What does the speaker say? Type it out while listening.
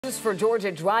news for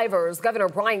Georgia drivers. Governor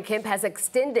Kemp has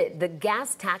extended the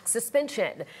gas tax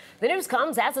suspension. The news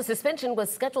comes as the suspension was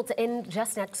scheduled to end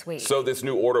just next week. So this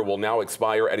new order will now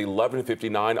expire at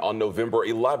 11:59 on November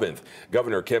 11th.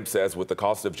 Governor Kemp says with the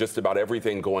cost of just about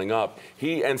everything going up,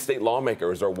 he and state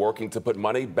lawmakers are working to put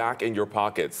money back in your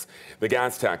pockets. The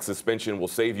gas tax suspension will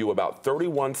save you about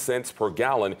 31 cents per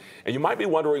gallon. And you might be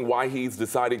wondering why he's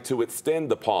decided to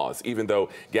extend the pause, even though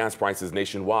gas prices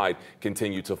nationwide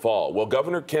continue to fall. Well,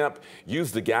 Governor Kemp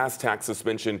used the gas tax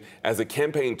suspension as a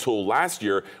campaign tool last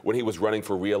year when he was running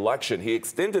for re-election. He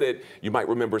extended it, you might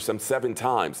remember, some 7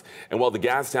 times. And while the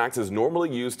gas tax is normally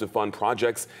used to fund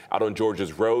projects out on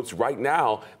Georgia's roads, right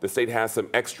now the state has some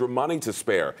extra money to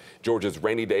spare. Georgia's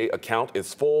rainy day account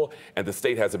is full, and the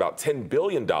state has about $10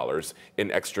 billion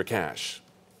in extra cash.